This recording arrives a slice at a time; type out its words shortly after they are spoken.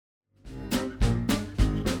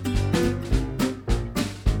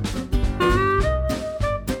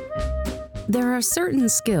There are certain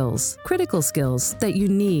skills, critical skills, that you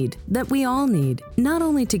need, that we all need, not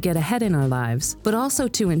only to get ahead in our lives, but also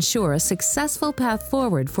to ensure a successful path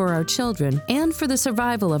forward for our children and for the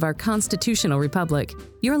survival of our constitutional republic.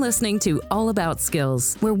 You're listening to All About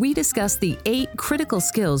Skills, where we discuss the 8 critical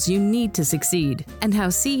skills you need to succeed and how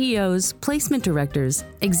CEOs, placement directors,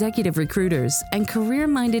 executive recruiters, and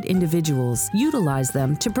career-minded individuals utilize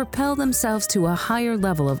them to propel themselves to a higher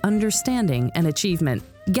level of understanding and achievement.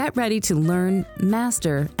 Get ready to learn,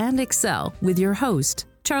 master, and excel with your host,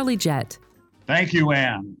 Charlie Jett. Thank you,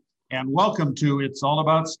 Ann, and welcome to It's All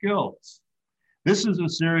About Skills. This is a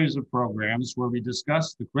series of programs where we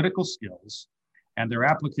discuss the critical skills and their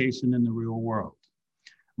application in the real world.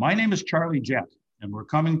 My name is Charlie Jett, and we're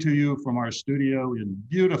coming to you from our studio in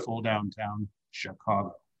beautiful downtown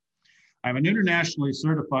Chicago. I'm an internationally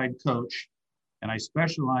certified coach, and I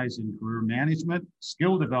specialize in career management,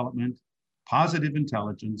 skill development, positive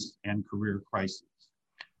intelligence, and career crisis.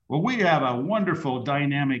 Well, we have a wonderful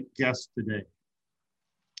dynamic guest today.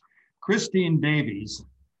 Christine Davies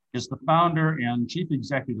is the founder and chief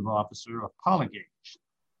executive officer of Polygage,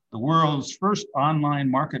 the world's first online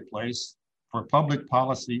marketplace for public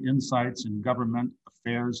policy insights in government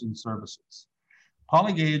affairs and services.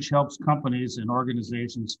 Polygage helps companies and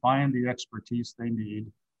organizations find the expertise they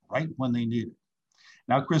need right when they need it.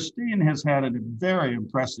 Now, Christine has had a very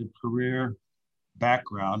impressive career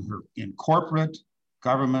background in corporate,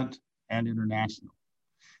 government, and international.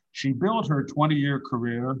 She built her 20-year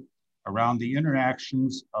career around the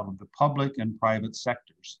interactions of the public and private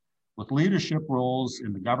sectors, with leadership roles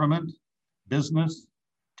in the government, business,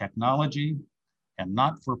 technology, and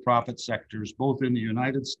not-for-profit sectors, both in the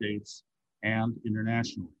United States and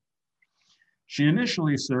internationally. She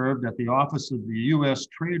initially served at the Office of the U.S.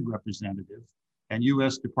 Trade Representative and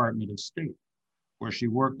U.S. Department of State, where she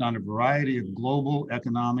worked on a variety of global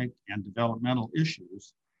economic and developmental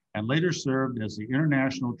issues, and later served as the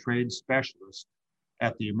International Trade Specialist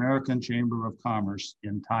at the American Chamber of Commerce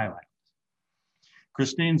in Thailand.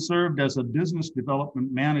 Christine served as a business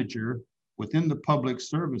development manager within the public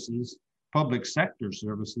sector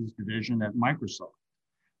services division at Microsoft.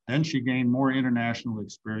 Then she gained more international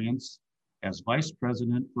experience as vice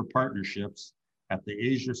president for partnerships at the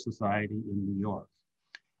Asia Society in New York.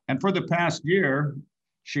 And for the past year,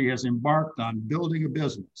 she has embarked on building a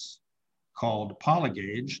business called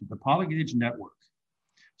Polygage, the Polygage Network.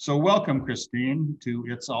 So welcome, Christine, to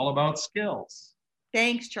It's All About Skills.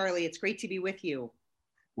 Thanks, Charlie. It's great to be with you.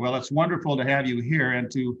 Well, it's wonderful to have you here.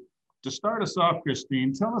 And to start us off,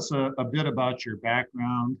 Christine, tell us a bit about your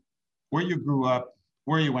background, where you grew up,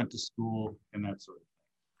 where you went to school, and that sort of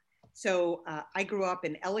thing. So I grew up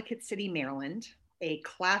in Ellicott City, Maryland, a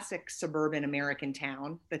classic suburban American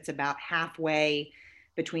town that's about halfway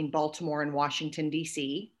between Baltimore and Washington,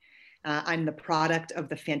 D.C. I'm the product of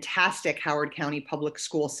the fantastic Howard County public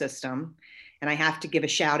school system. And I have to give a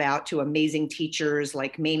shout out to amazing teachers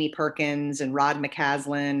like Mamie Perkins and Rod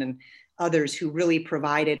McCaslin and others who really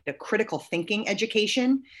provided a critical thinking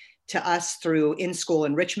education to us through in-school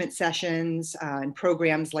enrichment sessions and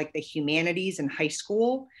programs like the humanities in high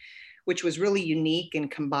school, which was really unique and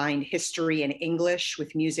combined history and English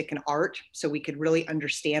with music and art, so we could really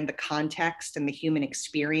understand the context and the human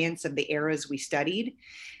experience of the eras we studied.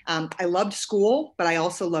 I loved school, but I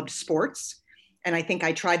also loved sports, and I think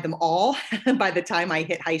I tried them all by the time I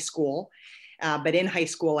hit high school. But in high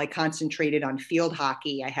school, I concentrated on field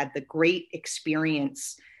hockey. I had the great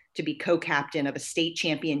experience to be co-captain of a state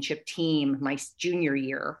championship team my junior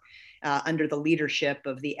year, under the leadership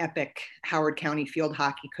of the epic Howard County field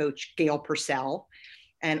hockey coach, Gail Purcell.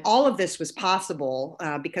 And all of this was possible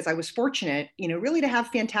because I was fortunate, really to have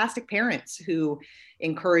fantastic parents who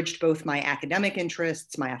encouraged both my academic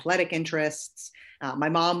interests, my athletic interests, my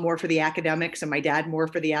mom more for the academics and my dad more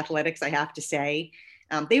for the athletics, I have to say.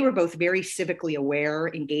 They were both very civically aware,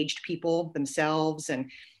 engaged people themselves. And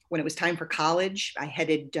when it was time for college, I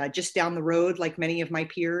headed just down the road, like many of my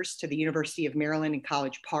peers, to the University of Maryland in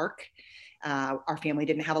College Park. Our family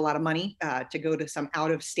didn't have a lot of money to go to some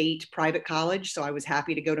out-of-state private college, so I was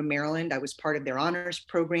happy to go to Maryland. I was part of their honors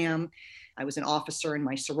program. I was an officer in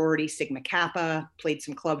my sorority, Sigma Kappa, played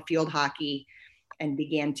some club field hockey, and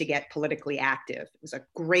began to get politically active. It was a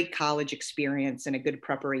great college experience and a good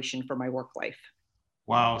preparation for my work life.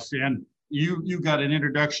 Wow, Stan, you got an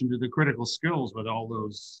introduction to the critical skills with all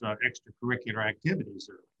those extracurricular activities.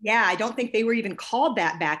 Yeah, I don't think they were even called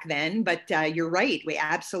that back then, but you're right.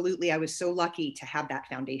 I was so lucky to have that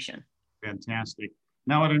foundation. Fantastic.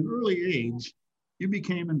 Now, at an early age, you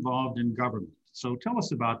became involved in government. So tell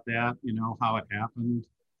us about that, how it happened,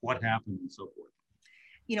 what happened, and so forth.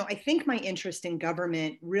 I think my interest in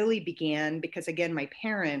government really began because, again, my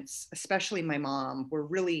parents, especially my mom, were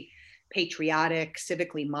really patriotic,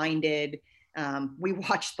 civically minded. We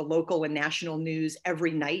watched the local and national news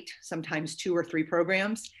every night, sometimes 2 or 3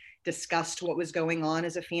 programs, discussed what was going on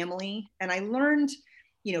as a family. And I learned,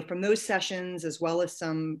 from those sessions, as well as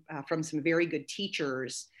from some very good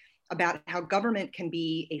teachers, about how government can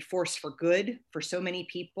be a force for good for so many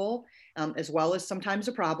people, as well as sometimes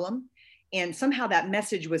a problem. And somehow that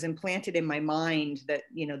message was implanted in my mind that,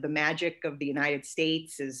 the magic of the United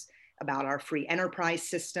States is about our free enterprise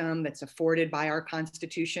system that's afforded by our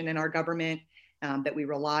Constitution and our government, that we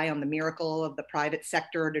rely on the miracle of the private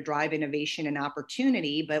sector to drive innovation and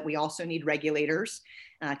opportunity, but we also need regulators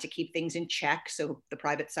to keep things in check so the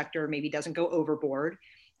private sector maybe doesn't go overboard.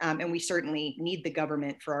 And we certainly need the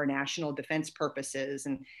government for our national defense purposes.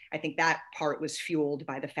 And I think that part was fueled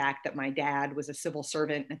by the fact that my dad was a civil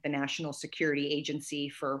servant at the National Security Agency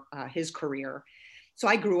for his career. So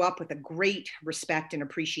I grew up with a great respect and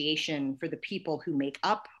appreciation for the people who make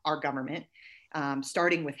up our government,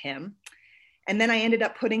 starting with him. And then I ended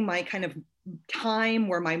up putting my kind of time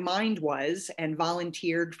where my mind was and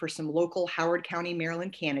volunteered for some local Howard County,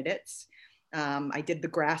 Maryland candidates. I did the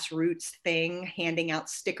grassroots thing, handing out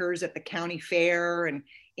stickers at the county fair and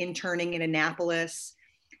interning in Annapolis.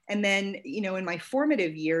 And then, in my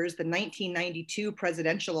formative years, the 1992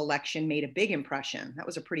 presidential election made a big impression. That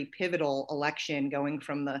was a pretty pivotal election, going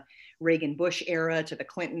from the Reagan-Bush era to the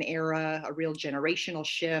Clinton era, a real generational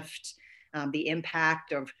shift, the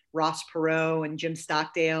impact of Ross Perot and Jim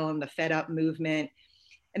Stockdale and the Fed Up movement.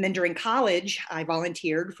 And then during college, I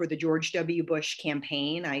volunteered for the George W. Bush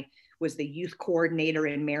campaign. I was the youth coordinator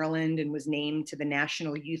in Maryland and was named to the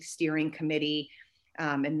National Youth Steering Committee.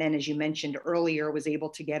 And then, as you mentioned earlier, was able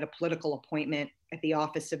to get a political appointment at the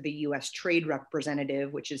Office of the U.S. Trade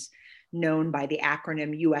Representative, which is known by the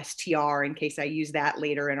acronym USTR, in case I use that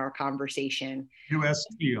later in our conversation.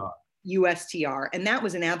 USTR. USTR. And that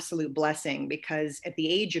was an absolute blessing because at the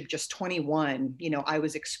age of just 21, I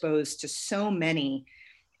was exposed to so many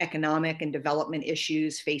economic and development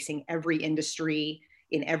issues facing every industry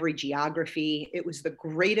in every geography. It was the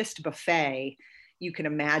greatest buffet you can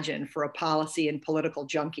imagine for a policy and political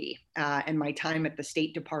junkie. And my time at the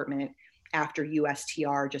State Department after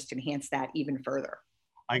USTR just enhanced that even further.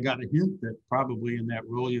 I got a hint that probably in that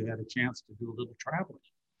role you had a chance to do a little traveling.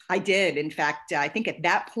 I did. In fact, I think at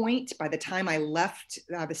that point, by the time I left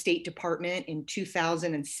the State Department in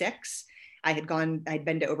 2006, I'd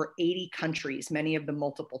been to over 80 countries, many of them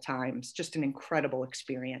multiple times. Just an incredible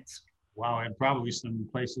experience. Wow, and probably some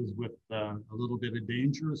places with a little bit of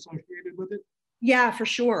danger associated with it. Yeah, for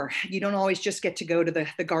sure. You don't always just get to go to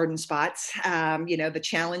the garden spots. The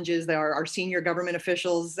challenges that our senior government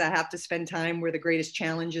officials have to spend time where the greatest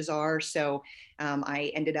challenges are. So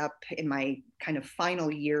I ended up in my kind of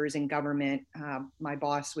final years in government. My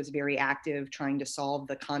boss was very active trying to solve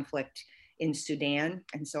the conflict in Sudan.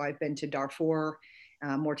 And so I've been to Darfur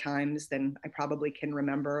more times than I probably can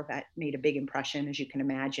remember. That made a big impression, as you can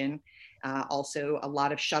imagine. Also, a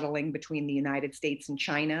lot of shuttling between the United States and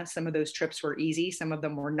China. Some of those trips were easy, some of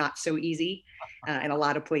them were not so easy, and a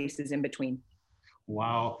lot of places in between.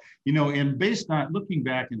 Wow. And looking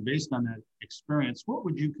back and based on that experience, what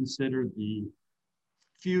would you consider the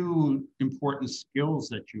few important skills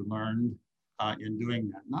that you learned in doing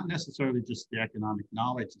that? Not necessarily just the economic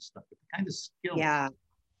knowledge and stuff, but the kind of skills. Yeah.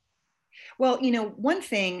 Well, one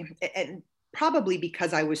thing, and probably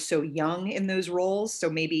because I was so young in those roles, so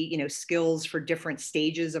maybe, skills for different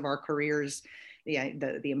stages of our careers,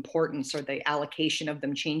 the importance or the allocation of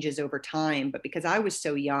them changes over time. But because I was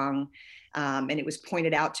so young, and it was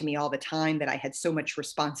pointed out to me all the time that I had so much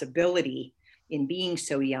responsibility in being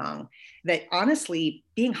so young, that honestly,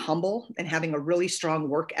 being humble and having a really strong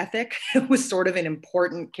work ethic was sort of an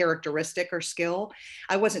important characteristic or skill.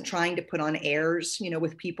 I wasn't trying to put on airs,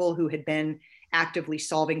 with people who had been actively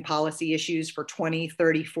solving policy issues for 20,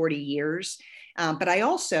 30, 40 years. But I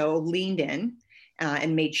also leaned in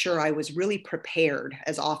and made sure I was really prepared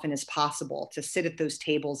as often as possible to sit at those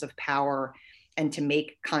tables of power and to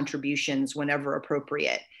make contributions whenever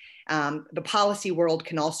appropriate. The policy world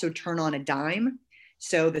can also turn on a dime.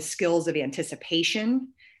 So the skills of anticipation,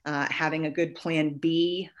 having a good plan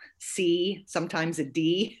B, C, sometimes a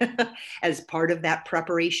D as part of that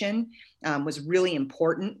preparation was really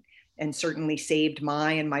important and certainly saved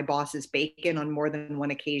my and my boss's bacon on more than one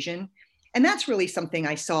occasion. And that's really something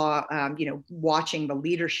I saw, watching the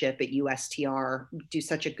leadership at USTR do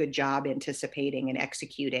such a good job anticipating and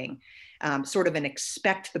executing, sort of an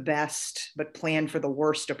expect the best, but plan for the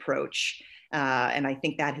worst approach And I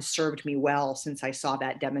think that has served me well since I saw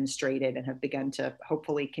that demonstrated and have begun to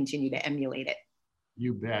hopefully continue to emulate it.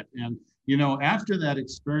 You bet. And, you know, after that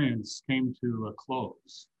experience came to a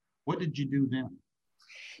close, what did you do then?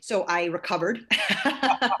 So I recovered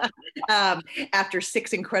after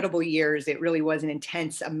 6 incredible years. It really was an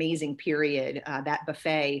intense, amazing period. That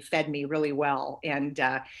buffet fed me really well. And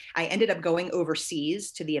I ended up going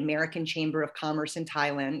overseas to the American Chamber of Commerce in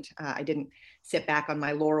Thailand. I didn't sit back on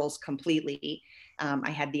my laurels completely.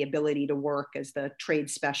 I had the ability to work as the trade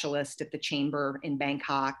specialist at the chamber in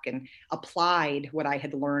Bangkok and applied what I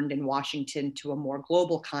had learned in Washington to a more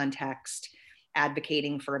global context,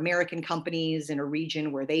 advocating for American companies in a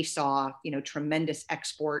region where they saw, tremendous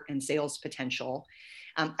export and sales potential.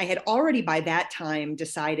 I had already by that time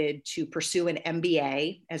decided to pursue an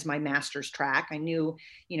MBA as my master's track. I knew,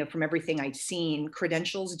 from everything I'd seen,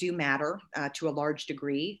 credentials do matter to a large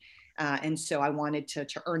degree. And so I wanted to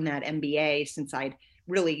earn that MBA since I'd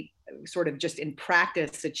really sort of just in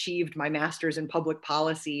practice achieved my master's in public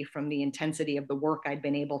policy from the intensity of the work I'd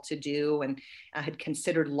been able to do, and I had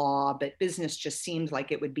considered law, but business just seemed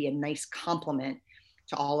like it would be a nice complement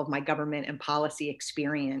to all of my government and policy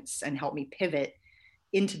experience and help me pivot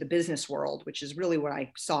into the business world, which is really what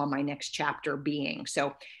I saw my next chapter being.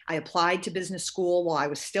 So I applied to business school while I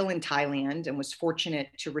was still in Thailand and was fortunate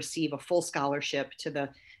to receive a full scholarship to the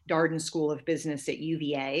Darden School of Business at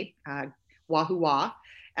UVA, Wahoo Wah,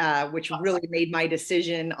 which really made my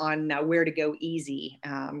decision on where to go easy,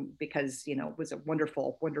 because, it was a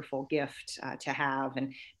wonderful, wonderful gift to have,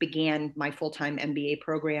 and began my full-time MBA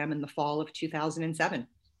program in the fall of 2007.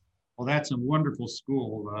 Well, that's a wonderful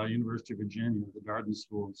school, University of Virginia, the Darden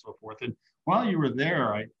School and so forth. And while you were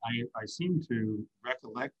there, I seem to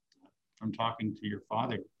recollect from talking to your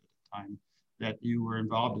father at the time that you were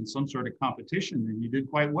involved in some sort of competition and you did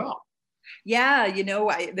quite well. Yeah,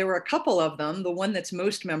 there were a couple of them. The one that's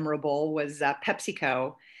most memorable was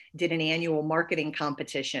PepsiCo did an annual marketing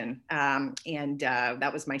competition. And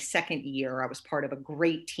that was my second year. I was part of a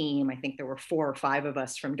great team. I think there were 4 or 5 of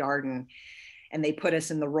us from Darden. And they put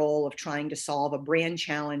us in the role of trying to solve a brand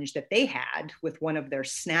challenge that they had with one of their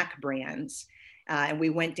snack brands. And we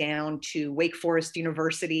went down to Wake Forest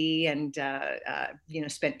University and,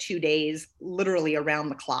 spent 2 days literally around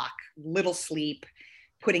the clock, little sleep,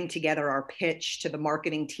 putting together our pitch to the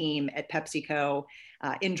marketing team at PepsiCo.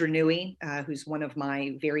 Indra Nooyi, who's one of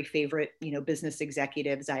my very favorite, business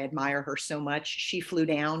executives. I admire her so much. She flew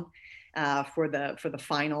down for the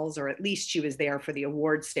finals, or at least she was there for the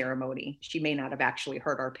awards ceremony. She may not have actually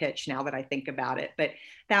heard our pitch now that I think about it, but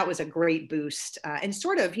that was a great boost and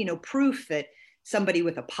sort of, proof that somebody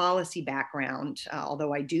with a policy background,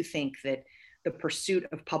 although I do think that the pursuit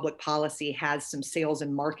of public policy has some sales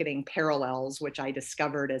and marketing parallels, which I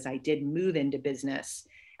discovered as I did move into business.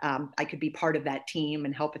 I could be part of that team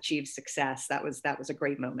and help achieve success. That was a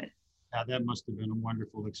great moment. Yeah, that must have been a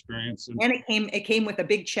wonderful experience. And it came with a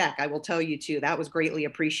big check, I will tell you too. That was greatly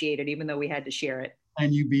appreciated, even though we had to share it.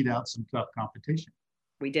 And you beat out some tough competition.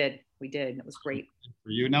 We did. It was great. Good for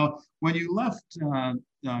you. Now, when you left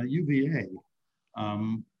UVA,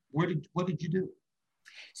 what did you do?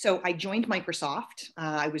 So I joined Microsoft.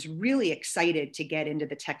 I was really excited to get into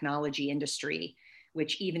the technology industry,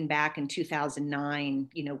 which even back in 2009,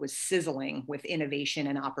 was sizzling with innovation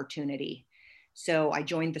and opportunity. So I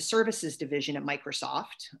joined the services division at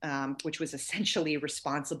Microsoft, which was essentially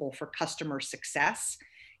responsible for customer success,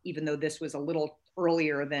 even though this was a little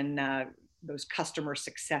earlier than those customer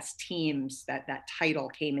success teams that title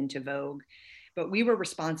came into vogue. But we were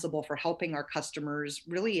responsible for helping our customers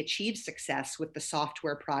really achieve success with the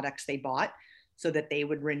software products they bought so that they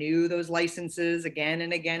would renew those licenses again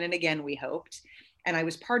and again and again, we hoped. And I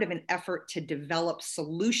was part of an effort to develop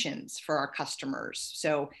solutions for our customers.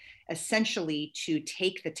 So essentially to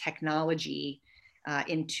take the technology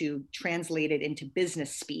translate it into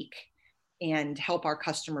business speak and help our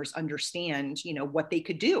customers understand, what they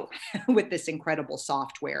could do with this incredible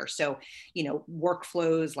software. So,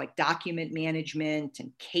 workflows like document management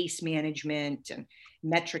and case management and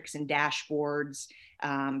metrics and dashboards,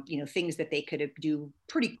 things that they could do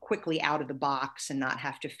pretty quickly out of the box and not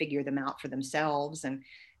have to figure them out for themselves. And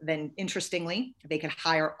then interestingly, they could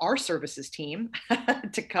hire our services team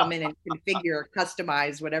to come in and configure,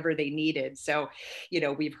 customize whatever they needed. So,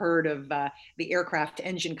 we've heard of the aircraft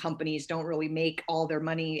engine companies don't really make all their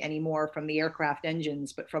money anymore from the aircraft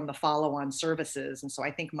engines, but from the follow-on services. And so I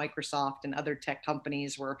think Microsoft and other tech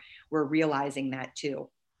companies were realizing that too.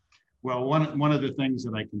 Well, one of the things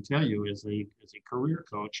that I can tell you as a career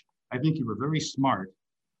coach, I think you were very smart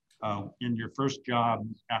in your first job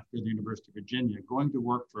after the University of Virginia, going to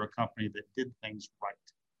work for a company that did things right.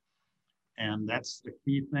 And that's the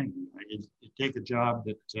key thing. You take a job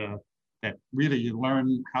that really you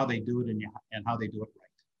learn how they do it and how they do it right.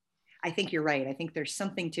 I think you're right. I think there's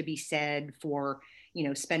something to be said for,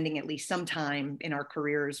 spending at least some time in our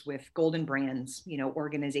careers with golden brands,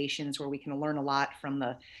 organizations where we can learn a lot from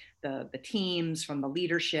the teams, from the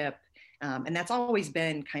leadership. And that's always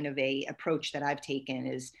been kind of a approach that I've taken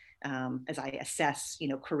is as I assess,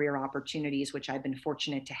 career opportunities, which I've been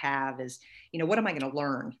fortunate to have, is, what am I going to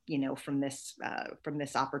learn, from this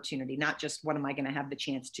opportunity? Not just what am I going to have the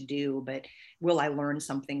chance to do, but will I learn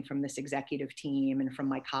something from this executive team and from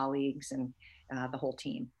my colleagues and the whole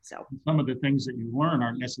team? So some of the things that you learn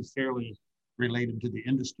aren't necessarily related to the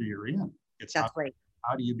industry you're in. It's that's right.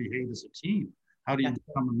 How do you behave as a team? How do you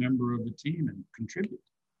become a member of the team and contribute?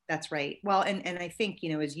 That's right. Well, and I think,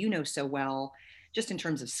 as you know so well, just in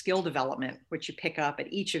terms of skill development, which you pick up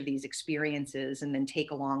at each of these experiences and then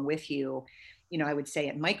take along with you, I would say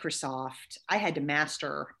at Microsoft, I had to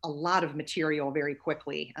master a lot of material very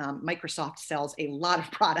quickly. Microsoft sells a lot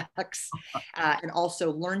of products and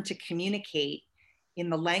also learn to communicate in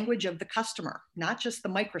the language of the customer, not just the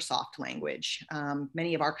Microsoft language.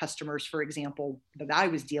 Many of our customers, for example, that I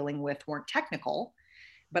was dealing with weren't technical,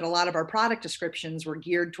 but a lot of our product descriptions were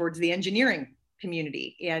geared towards the engineering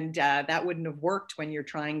community. And that wouldn't have worked when you're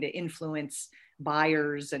trying to influence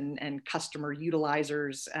buyers and customer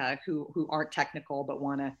utilizers who aren't technical, but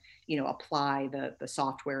want to, apply the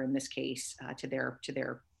software in this case to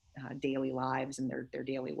their daily lives and their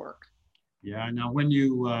daily work. Yeah. Now, when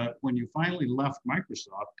you finally left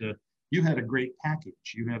Microsoft, you had a great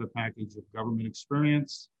package. You had a package of government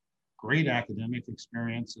experience, great academic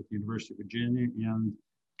experience at the University of Virginia, and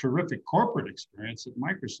terrific corporate experience at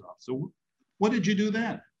Microsoft. So what did you do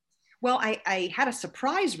then? Well, I had a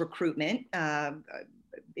surprise recruitment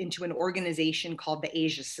into an organization called the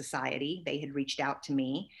Asia Society. They had reached out to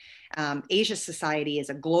me. Asia Society is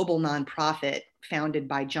a global nonprofit founded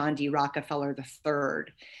by John D. Rockefeller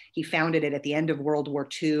III. He founded it at the end of World War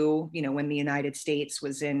II, when the United States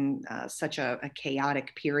was in such a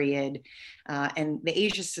chaotic period. And the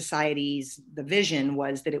Asia Society's, the vision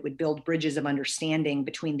was that it would build bridges of understanding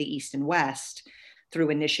between the East and West through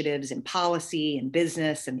initiatives in policy and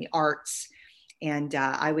business and the arts. And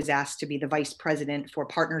I was asked to be the vice president for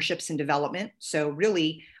partnerships and development. So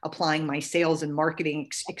really applying my sales and marketing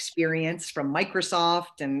experience from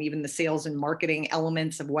Microsoft and even the sales and marketing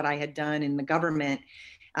elements of what I had done in the government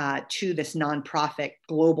to this nonprofit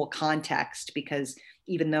global context, because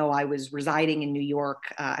even though I was residing in New York,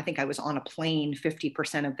 I think I was on a plane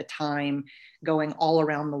 50% of the time, going all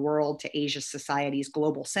around the world to Asia Society's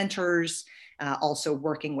global centers, also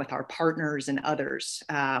working with our partners and others,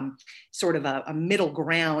 sort of a middle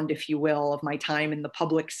ground, if you will, of my time in the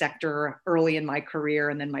public sector early in my career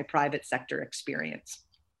and then my private sector experience.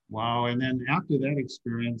 Wow. And then after that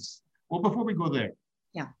experience, well, before we go there.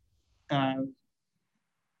 Yeah. How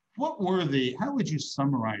would you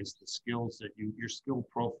summarize the skills that your skill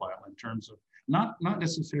profile in terms of not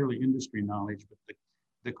necessarily industry knowledge, but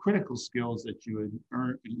the critical skills that you had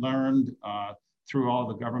learned through all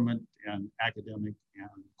the government and academic and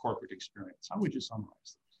corporate experience? How would you summarize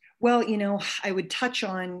that? Well, I would touch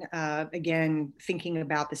on, again, thinking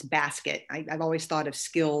about this basket. I've always thought of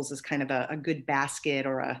skills as kind of a good basket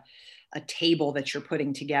or a table that you're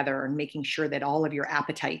putting together and making sure that all of your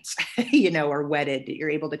appetites, are whetted, that you're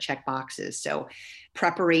able to check boxes. So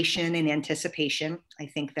preparation and anticipation, I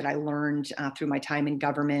think that I learned through my time in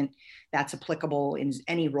government, that's applicable in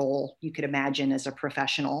any role you could imagine as a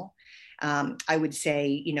professional. I would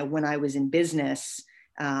say, when I was in business,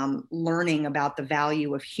 learning about the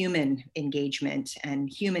value of human engagement and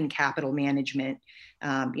human capital management.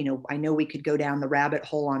 I know we could go down the rabbit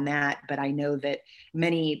hole on that, but I know that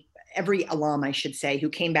every alum, I should say, who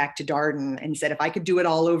came back to Darden and said, if I could do it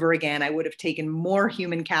all over again, I would have taken more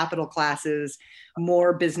human capital classes,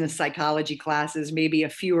 more business psychology classes, maybe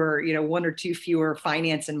one or two fewer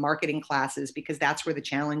finance and marketing classes, because that's where the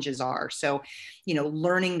challenges are. So,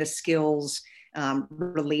 learning the skills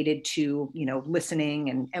related to, listening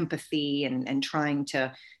and empathy and trying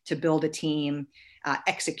to build a team,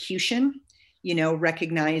 execution,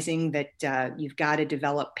 recognizing that you've got to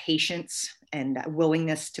develop patience and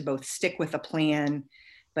willingness to both stick with a plan,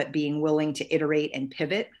 but being willing to iterate and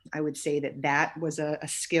pivot. I would say that was a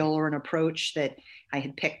skill or an approach that I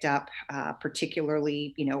had picked up,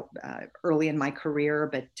 particularly, early in my career,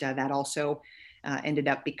 but that also ended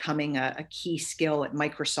up becoming a key skill at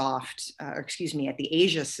Microsoft, at the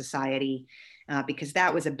Asia Society, because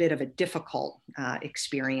that was a bit of a difficult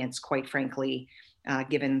experience, quite frankly.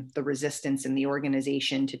 given the resistance in the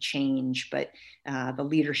organization to change, but the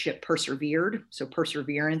leadership persevered. So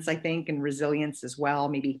perseverance, I think, and resilience as well.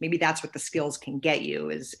 Maybe that's what the skills can get you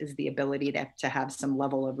is the ability to have some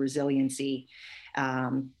level of resiliency,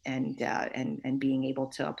 and being able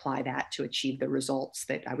to apply that to achieve the results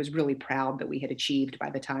that I was really proud that we had achieved by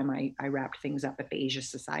the time I wrapped things up at the Asia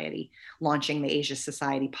Society, launching the Asia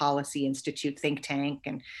Society Policy Institute think tank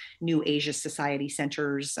and new Asia Society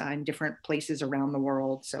centers in different places around the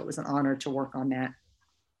world. So it was an honor to work on that.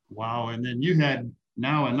 Wow. And then you had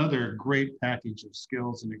now another great package of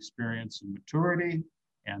skills and experience and maturity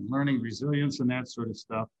and learning resilience and that sort of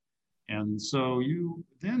stuff. And so you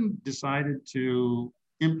then decided to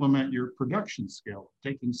implement your production skill,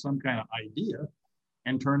 taking some kind of idea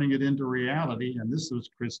and turning it into reality. And this was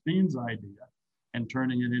Christine's idea and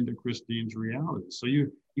turning it into Christine's reality. So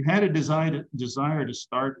you had a desire to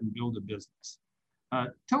start and build a business.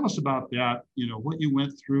 Tell us about that, what you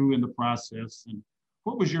went through in the process and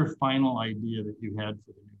what was your final idea that you had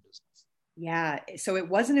for the new business? Yeah, so it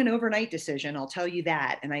wasn't an overnight decision, I'll tell you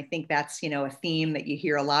that. And I think that's, a theme that you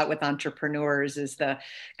hear a lot with entrepreneurs is the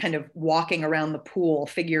kind of walking around the pool,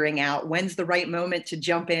 figuring out when's the right moment to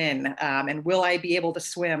jump in, and will I be able to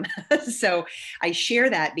swim? So I share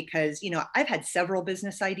that because, I've had several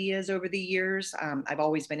business ideas over the years. I've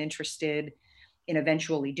always been interested in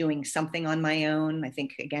eventually doing something on my own. I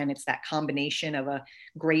think, again, it's that combination of a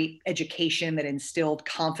great education that instilled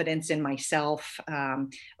confidence in myself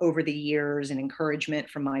over the years and encouragement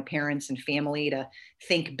from my parents and family to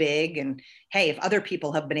think big. And hey, if other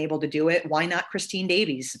people have been able to do it, why not Christine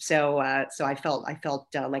Davies? So I felt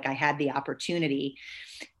like I had the opportunity.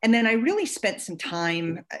 And then I really spent some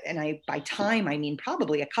time, and by time, I mean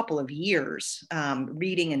probably a couple of years,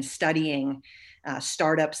 reading and studying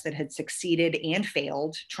startups that had succeeded and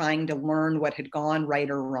failed, trying to learn what had gone right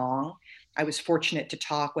or wrong. I was fortunate to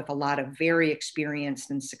talk with a lot of very experienced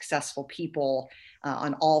and successful people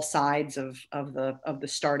on all sides of the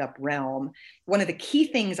startup realm. One of the key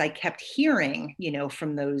things I kept hearing,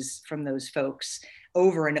 from those folks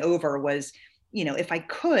over and over was, if I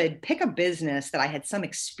could pick a business that I had some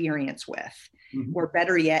experience with, mm-hmm. or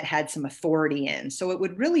better yet, had some authority in, so it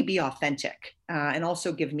would really be authentic and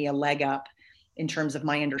also give me a leg up in terms of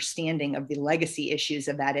my understanding of the legacy issues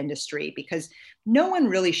of that industry, because no one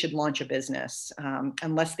really should launch a business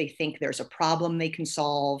unless they think there's a problem they can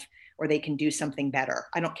solve or they can do something better.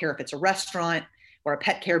 I don't care if it's a restaurant or a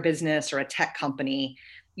pet care business or a tech company.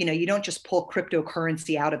 You don't just pull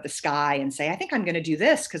cryptocurrency out of the sky and say, I think I'm going to do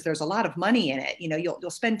this because there's a lot of money in it. You'll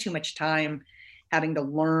spend too much time having to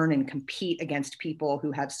learn and compete against people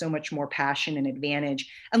who have so much more passion and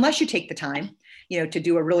advantage, unless you take the time, to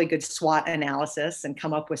do a really good SWOT analysis and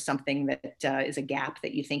come up with something that is a gap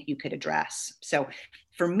that you think you could address. So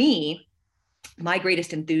for me, my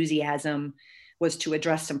greatest enthusiasm was to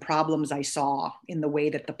address some problems I saw in the way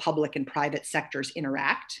that the public and private sectors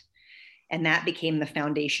interact. And that became the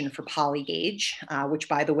foundation for Polygage, which,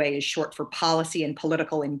 by the way, is short for Policy and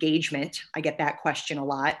Political Engagement. I get that question a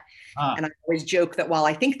lot. And I always joke that while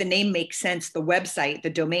I think the name makes sense, the website, the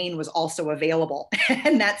domain was also available.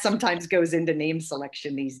 And that sometimes goes into name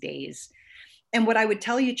selection these days. And what I would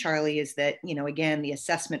tell you, Charlie, is that, again, the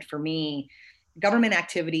assessment for me, government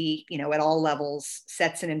activity, at all levels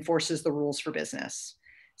sets and enforces the rules for business.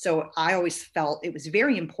 So I always felt it was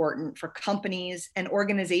very important for companies and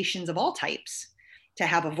organizations of all types to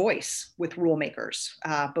have a voice with rule makers,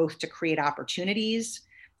 both to create opportunities,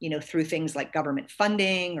 through things like government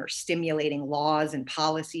funding or stimulating laws and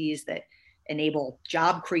policies that enable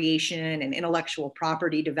job creation and intellectual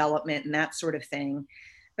property development and that sort of thing.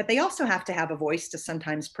 But they also have to have a voice to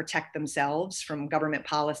sometimes protect themselves from government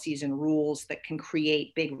policies and rules that can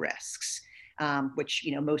create big risks, which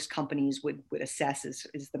most companies would assess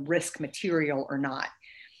is the risk material or not.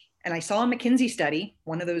 And I saw a McKinsey study,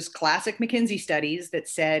 one of those classic McKinsey studies that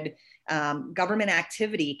said government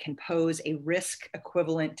activity can pose a risk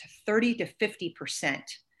equivalent to 30 to 50%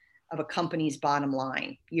 of a company's bottom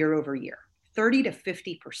line year over year, 30 to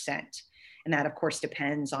 50%. And that, of course,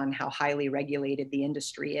 depends on how highly regulated the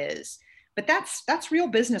industry is. But that's real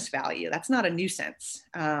business value. That's not a nuisance.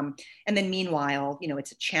 And then meanwhile,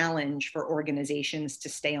 it's a challenge for organizations to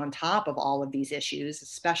stay on top of all of these issues,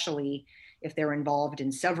 especially if they're involved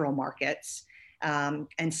in several markets.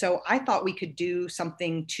 And so I thought we could do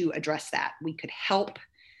something to address that. We could help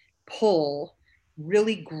pull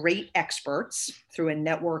really great experts through a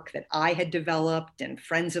network that I had developed and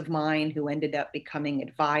friends of mine who ended up becoming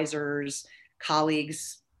advisors,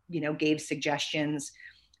 colleagues, gave suggestions,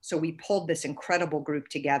 So we pulled this incredible group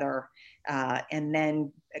together and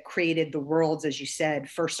then created the world's, as you said,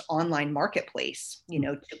 first online marketplace,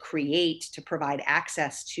 to provide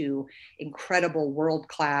access to incredible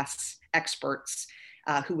world-class experts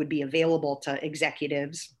who would be available to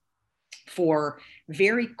executives for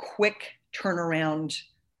very quick turnaround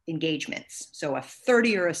engagements. So a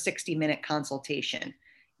 30 or a 60-minute consultation.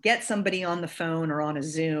 Get somebody on the phone or on a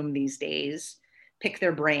Zoom these days, pick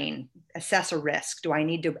their brain, assess a risk. Do I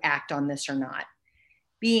need to act on this or not?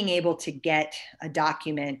 Being able to get a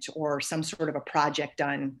document or some sort of a project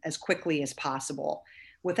done as quickly as possible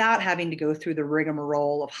without having to go through the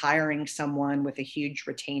rigmarole of hiring someone with a huge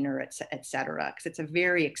retainer, et cetera, because it's a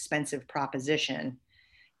very expensive proposition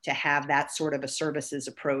to have that sort of a services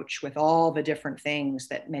approach with all the different things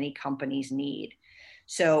that many companies need.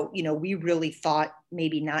 So, we really thought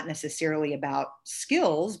maybe not necessarily about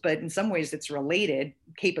skills, but in some ways it's related,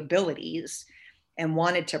 capabilities, and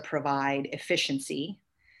wanted to provide efficiency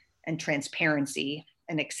and transparency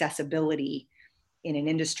and accessibility in an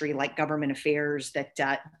industry like government affairs that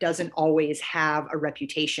doesn't always have a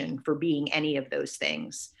reputation for being any of those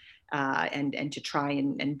things, and to try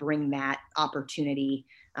and bring that opportunity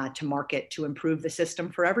to market to improve the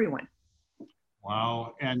system for everyone.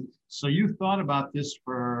 Wow. And so you thought about this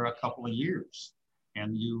for a couple of years,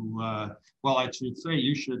 and you, well, I should say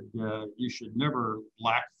you should never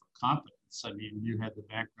lack for confidence. I mean, you had the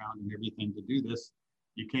background and everything to do this.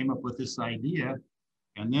 You came up with this idea,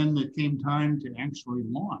 and then it came time to actually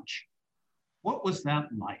launch. What was that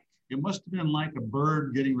like? It must have been like a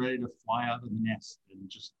bird getting ready to fly out of the nest and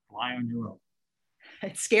just fly on your own.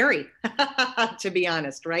 It's scary, to be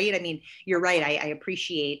honest, right? I mean, you're right. I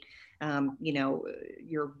appreciate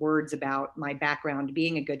your words about my background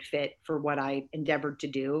being a good fit for what I endeavored to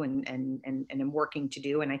do and am working to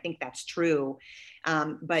do. And I think that's true.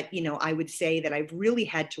 But, I would say that I've really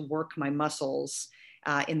had to work my muscles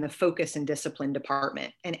in the focus and discipline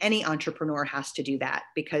department. And any entrepreneur has to do that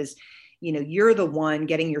because, you're the one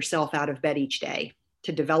getting yourself out of bed each day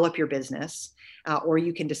to develop your business, or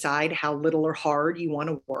you can decide how little or hard you want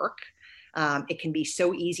to work. It can be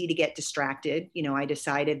so easy to get distracted. I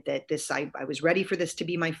decided that I was ready for this to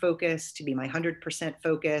be my focus, to be my 100%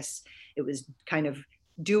 focus. It was kind of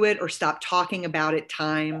do it or stop talking about it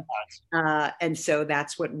time. And so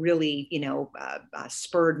that's what really,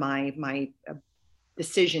 spurred my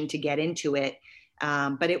decision to get into it.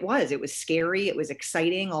 But it was scary. It was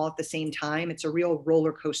exciting all at the same time. It's a real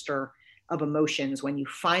roller coaster of emotions when you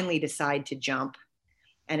finally decide to jump.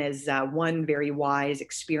 And as one very wise,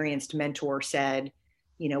 experienced mentor said,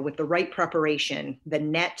 with the right preparation, the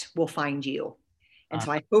net will find you. And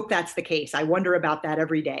so I hope that's the case. I wonder about that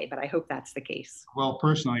every day, but I hope that's the case. Well,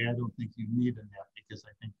 personally, I don't think you need a net because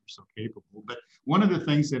I think you're so capable. But one of the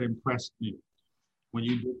things that impressed me when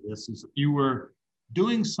you did this is you were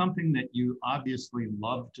doing something that you obviously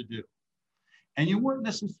love to do. And you weren't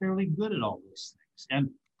necessarily good at all those things. And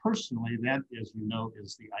personally, that, as you know,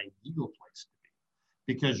 is the ideal place to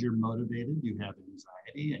be because you're motivated, you have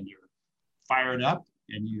anxiety, and you're fired up,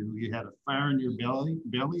 and you had a fire in your belly,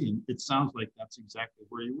 and it sounds like that's exactly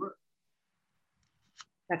where you were.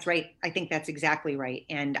 That's right. I think that's exactly right.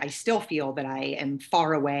 And I still feel that I am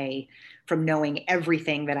far away from knowing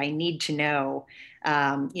everything that I need to know,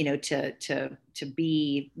 to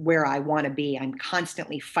be where I want to be. I'm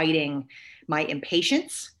constantly fighting my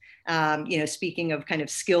impatience. Speaking of kind of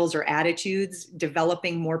skills or attitudes,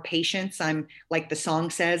 developing more patience. I'm like the song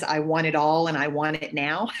says, I want it all and I want it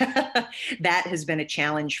now. That has been a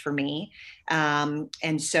challenge for me.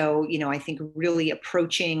 And so, I think really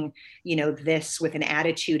approaching, this with an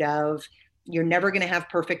attitude of you're never going to have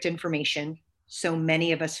perfect information. So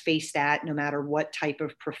many of us face that no matter what type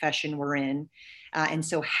of profession we're in. And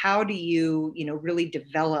so how do you, really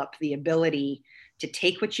develop the ability to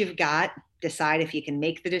take what you've got, decide if you can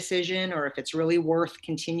make the decision or if it's really worth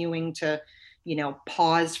continuing to,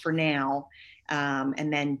 pause for now,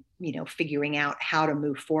 and then, figuring out how to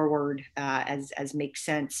move forward as makes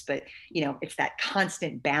sense. But, it's that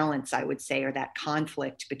constant balance, I would say, or that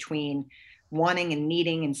conflict between wanting and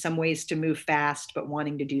needing in some ways to move fast, but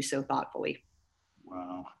wanting to do so thoughtfully.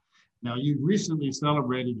 Wow. Now, you recently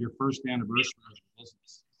celebrated your first anniversary of the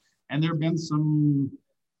business, and there have been some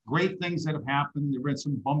great things that have happened. There have been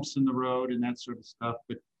some bumps in the road and that sort of stuff.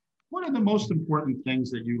 But what are the most important things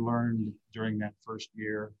that you learned during that first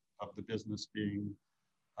year of the business being?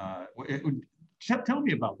 Tell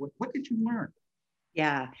me about what did you learn?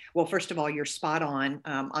 Yeah. Well, first of all, you're spot on.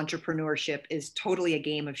 Entrepreneurship is totally a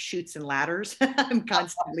game of chutes and ladders. I'm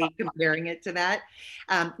constantly comparing it to that.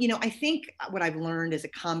 I think what I've learned is a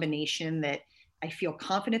combination that I feel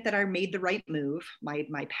confident that I made the right move.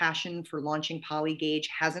 My passion for launching Polygage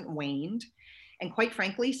hasn't waned. And quite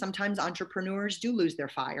frankly, sometimes entrepreneurs do lose their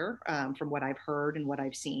fire, from what I've heard and what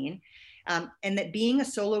I've seen. And that being a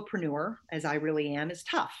solopreneur, as I really am, is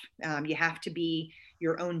tough. You have to be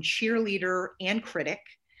your own cheerleader and critic.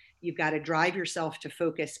 You've got to drive yourself to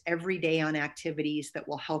focus every day on activities that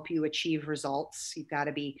will help you achieve results. You've got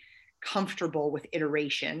to be comfortable with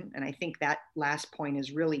iteration. And I think that last point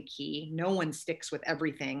is really key. No one sticks with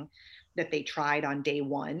everything that they tried on day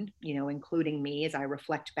one, including me. As I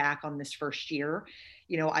reflect back on this first year,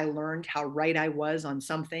 I learned how right I was on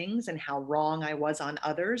some things and how wrong I was on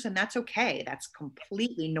others. And that's okay. That's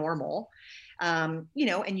completely normal. And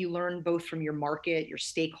you learn both from your market, your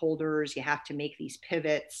stakeholders. You have to make these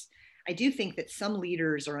pivots. I do think that some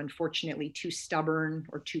leaders are unfortunately too stubborn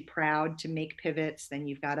or too proud to make pivots. Then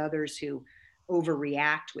you've got others who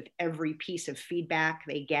overreact with every piece of feedback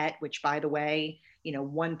they get, which, by the way,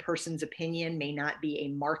 one person's opinion may not be a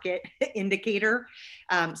market indicator.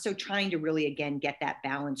 So trying to really, again, get that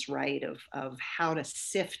balance right of how to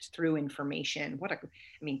sift through information.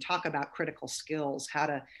 Talk about critical skills, how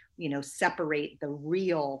to, separate the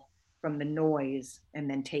real from the noise and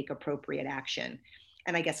then take appropriate action.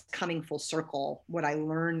 And I guess coming full circle, what I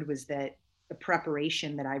learned was that the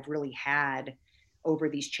preparation that I've really had over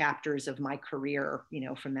these chapters of my career,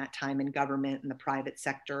 from that time in government and the private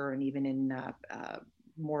sector, and even in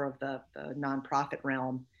more of the nonprofit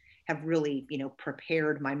realm, have really,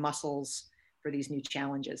 prepared my muscles for these new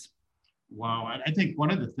challenges. Wow. I think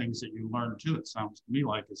one of the things that you learned too, it sounds to me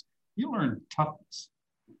like, is you learned toughness.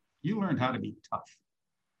 You learned how to be tough.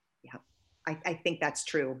 Yeah, I think that's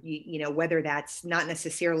true. Whether that's not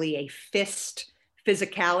necessarily a fist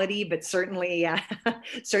physicality, but certainly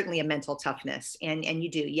certainly a mental toughness. And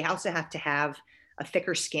you also have to have a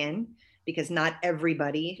thicker skin, because not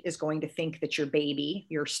everybody is going to think that your baby,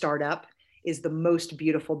 your startup, is the most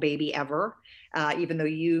beautiful baby ever, even though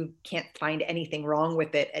you can't find anything wrong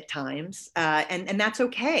with it at times. And that's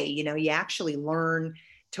okay. You actually learn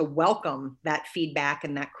to welcome that feedback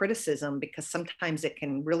and that criticism, because sometimes it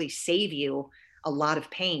can really save you a lot of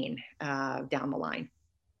pain down the line.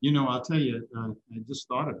 I'll tell you, I just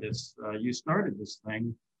thought of this. You started this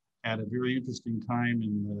thing at a very interesting time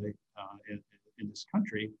in this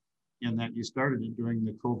country, in that you started it during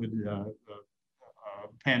the COVID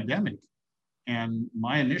pandemic. And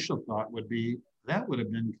my initial thought would be that would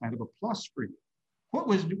have been kind of a plus for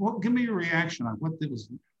you. Give me your reaction on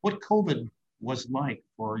what COVID was like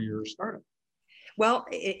for your startup. Well,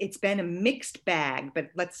 it's been a mixed bag, but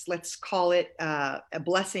let's call it a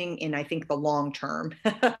blessing in, I think, the long term,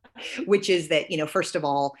 which is that, first of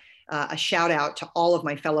all, a shout out to all of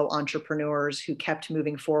my fellow entrepreneurs who kept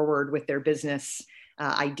moving forward with their business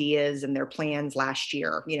ideas and their plans last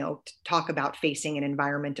year. Talk about facing an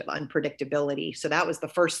environment of unpredictability. So that was the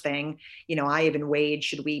first thing. I even weighed,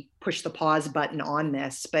 should we push the pause button on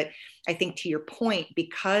this? But I think, to your point,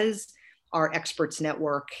 because our experts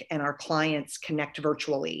network and our clients connect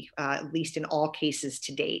virtually, at least in all cases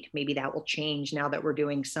to date. Maybe that will change now that we're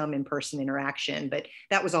doing some in-person interaction, but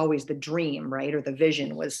that was always the dream, right? Or the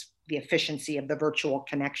vision was the efficiency of the virtual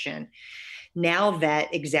connection. Now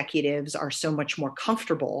that executives are so much more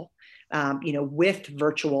comfortable, with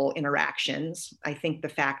virtual interactions, I think the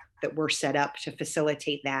fact that we're set up to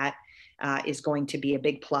facilitate that is going to be a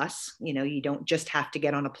big plus. You don't just have to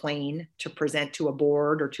get on a plane to present to a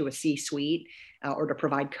board or to a C-suite or to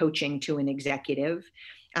provide coaching to an executive.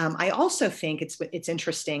 I also think it's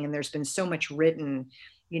interesting, and there's been so much written,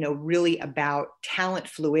 really about talent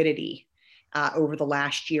fluidity over the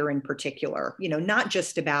last year in particular. Not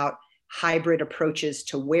just about hybrid approaches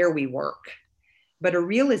to where we work, but a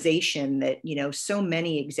realization that, so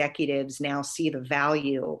many executives now see the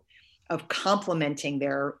value of complementing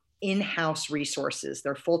their in-house resources,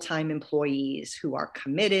 their full-time employees who are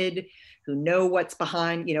committed, who know what's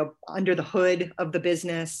behind, under the hood of the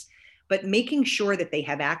business, but making sure that they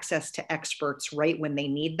have access to experts right when they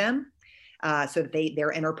need them, so that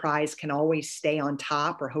their enterprise can always stay on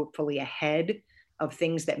top or hopefully ahead of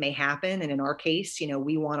things that may happen. And in our case,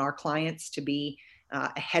 we want our clients to be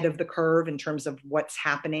ahead of the curve in terms of what's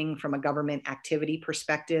happening from a government activity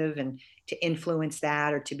perspective, and to influence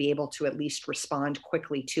that, or to be able to at least respond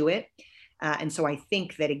quickly to it. And so I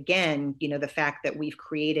think that, again, the fact that we've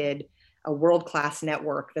created a world-class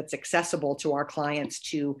network that's accessible to our clients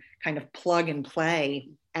to kind of plug and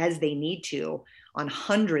play as they need to on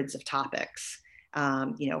hundreds of topics,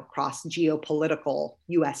 across geopolitical,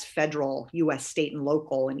 US federal, US state and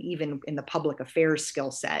local, and even in the public affairs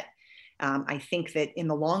skill set. I think that in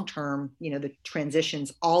the long term, the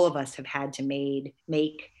transitions all of us have had to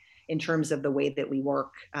make in terms of the way that we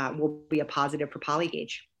work will be a positive for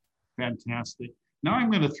Polygage. Fantastic. Now I'm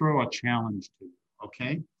going to throw a challenge to you,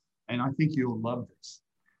 okay? And I think you'll love this.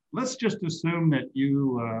 Let's just assume that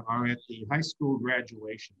you are at the high school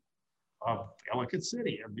graduation of Ellicott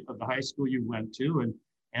City, of the high school you went to,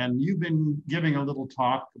 and you've been giving a little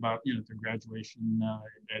talk about, you know, the graduation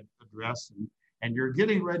address, and you're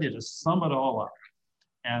getting ready to sum it all up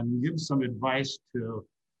and give some advice to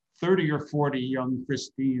 30 or 40 young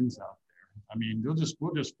Christines out there. I mean, we'll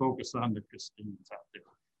just focus on the Christines out there.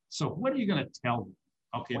 So what are you going to tell them?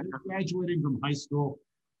 Okay, they're graduating from high school.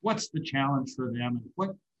 What's the challenge for them? And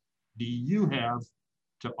what do you have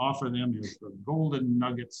to offer them as the golden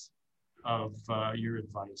nuggets of your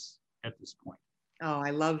advice at this point? Oh,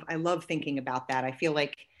 I love thinking about that. I feel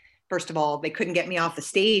like, first of all, they couldn't get me off the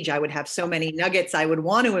stage. I would have so many nuggets I would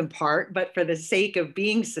want to impart, but for the sake of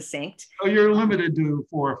being succinct. Oh, you're limited to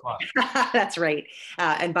 4 or 5. That's right.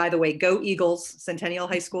 And by the way, go Eagles, Centennial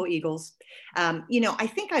High School Eagles. You know, I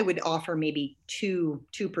think I would offer maybe two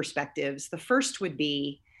perspectives. The first would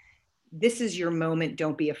be, this is your moment.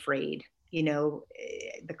 Don't be afraid. You know,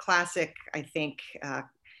 the classic, I think,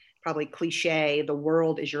 probably cliche, the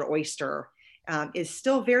world is your oyster, is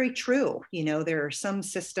still very true. You know, there are some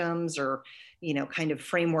systems or, you know, kind of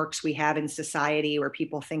frameworks we have in society where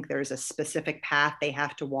people think there's a specific path they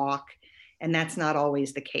have to walk, and that's not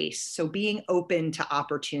always the case. So being open to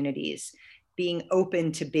opportunities, being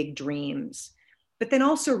open to big dreams, but then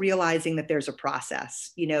also realizing that there's a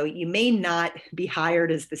process. You know, you may not be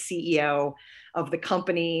hired as the CEO of the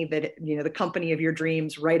company that, you know, the company of your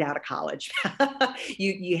dreams right out of college.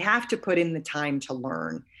 You have to put in the time to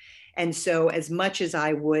learn. And so as much as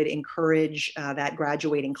I would encourage that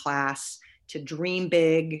graduating class to dream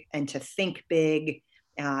big and to think big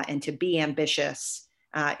and to be ambitious,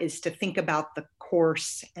 is to think about the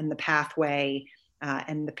course and the pathway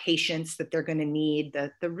and the patience that they're going to need,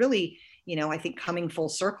 the really, you know, I think coming full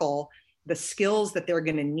circle, the skills that they're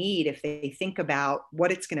going to need if they think about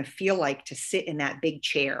what it's going to feel like to sit in that big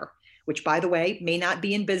chair, which, by the way, may not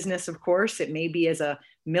be in business, of course. It may be as a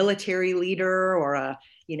military leader or a,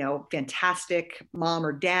 you know, fantastic mom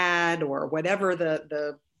or dad or whatever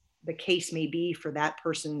the case may be for that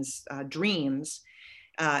person's dreams.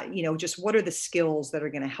 You know, just what are the skills that are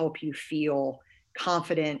going to help you feel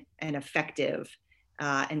confident and effective,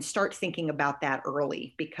 and start thinking about that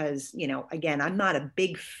early. Because, you know, again, I'm not a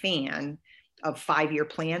big fan of 5-year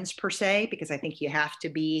plans per se, because I think you have to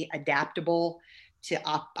be adaptable to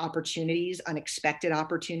opportunities, unexpected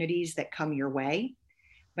opportunities that come your way.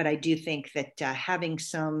 But I do think that having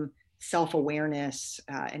some self-awareness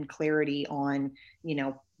and clarity on, you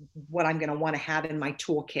know, what I'm going to want to have in my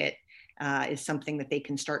toolkit is something that they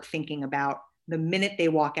can start thinking about the minute they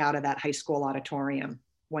walk out of that high school auditorium.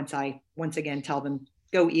 Once I once again tell them,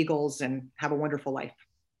 go Eagles and have a wonderful life.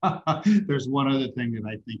 There's one other thing that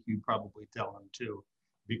I think you probably tell them too,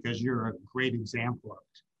 because you're a great example of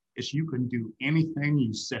it, is you can do anything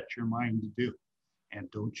you set your mind to do. And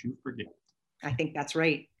don't you forget. I think that's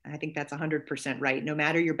right. I think that's 100% right. No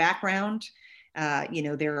matter your background, you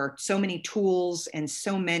know, there are so many tools and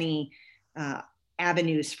so many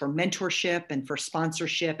avenues for mentorship and for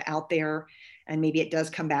sponsorship out there. And maybe it does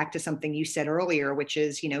come back to something you said earlier, which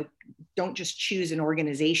is, you know, don't just choose an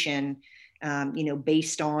organization, you know,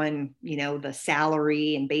 based on, you know, the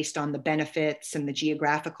salary and based on the benefits and the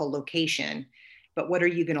geographical location, but what are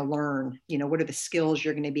you going to learn? You know, what are the skills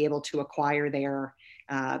you're going to be able to acquire there?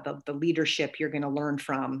 The leadership you're going to learn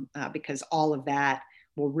from, because all of that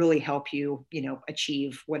will really help you, you know,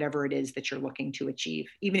 achieve whatever it is that you're looking to achieve,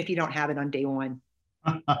 even if you don't have it on day one.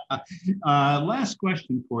 Last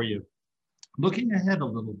question for you. Looking ahead a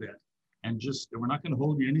little bit, and just, we're not going to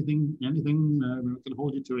hold you anything, we're not going to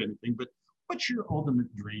hold you to anything, but what's your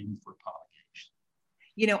ultimate dream for Polygage?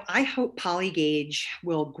 You know, I hope Polygage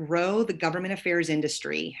will grow the government affairs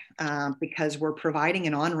industry because we're providing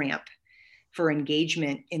an on-ramp for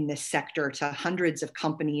engagement in this sector to hundreds of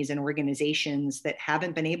companies and organizations that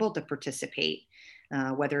haven't been able to participate,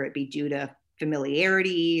 whether it be due to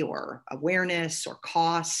familiarity or awareness or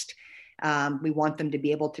cost. We want them to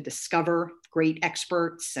be able to discover great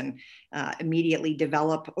experts and immediately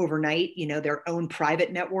develop overnight, you know, their own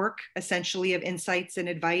private network, essentially, of insights and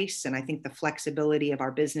advice. And I think the flexibility of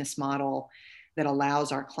our business model that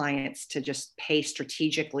allows our clients to just pay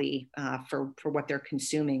strategically for what they're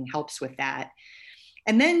consuming helps with that.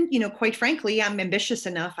 And then, you know, quite frankly, I'm ambitious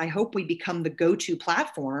enough. I hope we become the go-to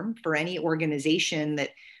platform for any organization that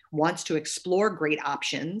wants to explore great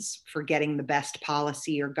options for getting the best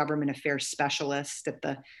policy or government affairs specialist at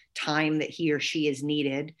the time that he or she is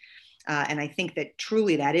needed. And I think that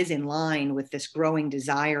truly that is in line with this growing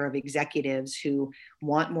desire of executives who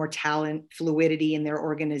want more talent, fluidity in their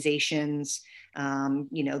organizations.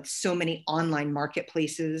 So many online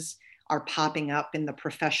marketplaces are popping up in the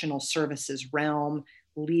professional services realm,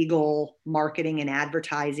 legal, marketing and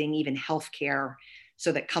advertising, even healthcare,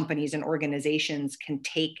 so that companies and organizations can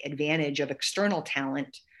take advantage of external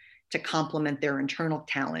talent to complement their internal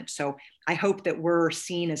talent. So I hope that we're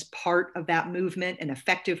seen as part of that movement, an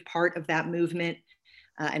effective part of that movement,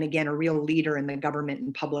 and again, a real leader in the government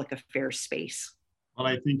and public affairs space. Well,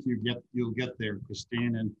 I think you'll get there,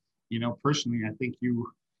 Christine. And personally, I think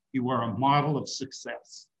you are a model of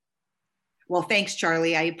success. Well, thanks,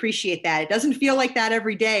 Charlie. I appreciate that. It doesn't feel like that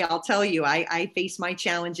every day, I'll tell you. I face my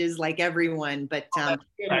challenges like everyone, but I'm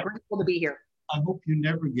grateful to be here. I hope you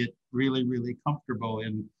never get really, really comfortable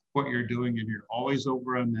in what you're doing, and you're always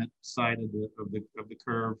over on that side of the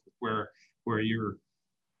curve where you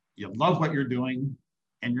love what you're doing,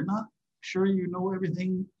 and you're not sure you know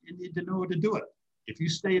everything you need to know to do it. If you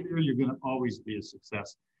stay there, you're going to always be a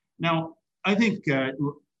success. Now, I think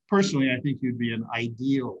personally, I think you'd be an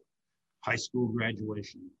ideal high school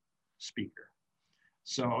graduation speaker.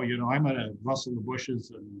 So, I'm going to rustle the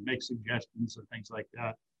bushes and make suggestions and things like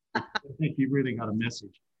that. I think you really got a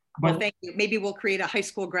message. Well, thank you. Maybe we'll create a high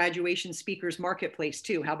school graduation speakers marketplace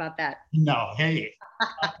too. How about that? No, hey.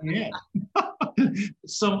 Yeah.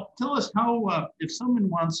 So tell us how, if someone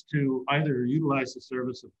wants to either utilize the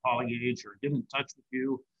service of Polygage or get in touch with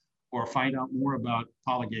you or find out more about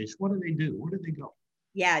Polygage, what do they do? Where do they go?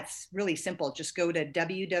 Yeah, it's really simple. Just go to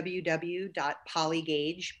www.polygage,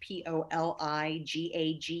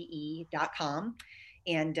 POLIGAGE.com.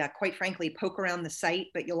 And quite frankly, poke around the site,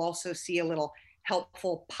 but you'll also see a little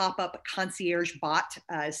helpful pop-up concierge bot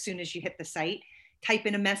as soon as you hit the site. Type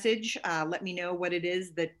in a message, let me know what it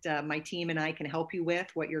is that my team and I can help you with,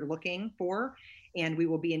 what you're looking for, and we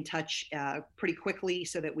will be in touch pretty quickly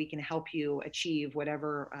so that we can help you achieve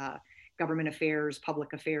whatever government affairs,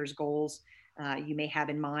 public affairs goals you may have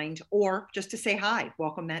in mind, or just to say hi.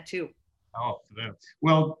 Welcome that too. Oh,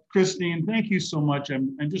 well, Christine, thank you so much.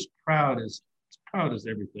 I'm just proud as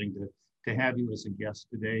everything to have you as a guest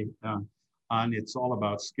today on It's All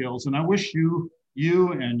About Skills. And I wish you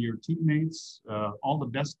and your teammates all the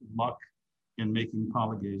best of luck in making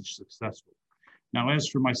Polygage successful. Now, as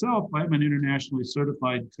for myself, I'm an internationally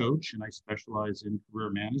certified coach, and I specialize in career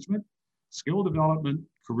management, skill development,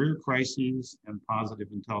 career crises, and positive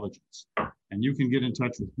intelligence. And you can get in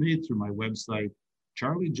touch with me through my website,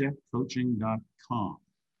 charliejeckcoaching.com.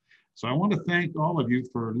 So I want to thank all of you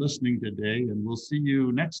for listening today, and we'll see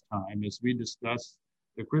you next time as we discuss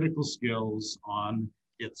the critical skills on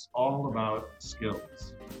It's All About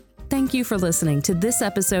Skills. Thank you for listening to this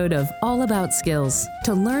episode of All About Skills.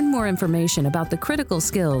 To learn more information about the critical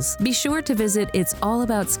skills, be sure to visit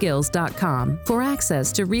it'sallaboutskills.com for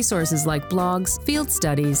access to resources like blogs, field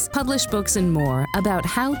studies, published books, and more about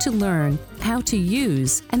how to learn, how to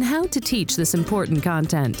use, and how to teach this important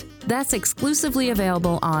content. That's exclusively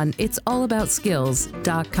available on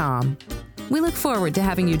it'sallaboutskills.com. We look forward to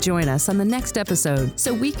having you join us on the next episode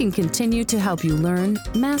so we can continue to help you learn,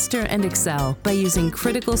 master, and excel by using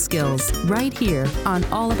critical skills right here on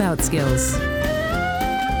All About Skills.